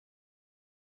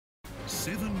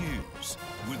7 News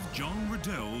with John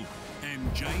Riddell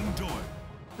and Jane Doyle.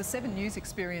 The 7 News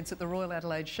experience at the Royal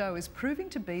Adelaide Show is proving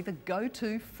to be the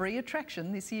go-to free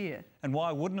attraction this year. And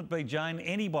why wouldn't it be, Jane?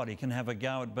 Anybody can have a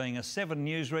go at being a 7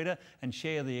 News reader and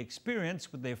share the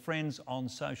experience with their friends on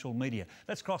social media.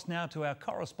 Let's cross now to our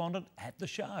correspondent at the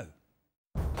show.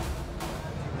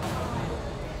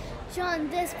 John,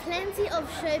 there's plenty of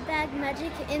show bag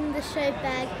magic in the show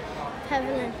bag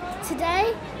pavilion.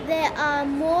 Today there are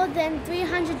more than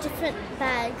 300 different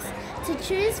bags to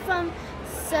choose from,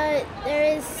 so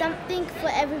there is something for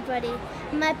everybody.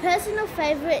 My personal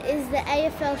favourite is the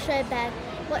AFL show bag.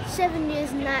 Watch 7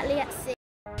 News nightly at 6.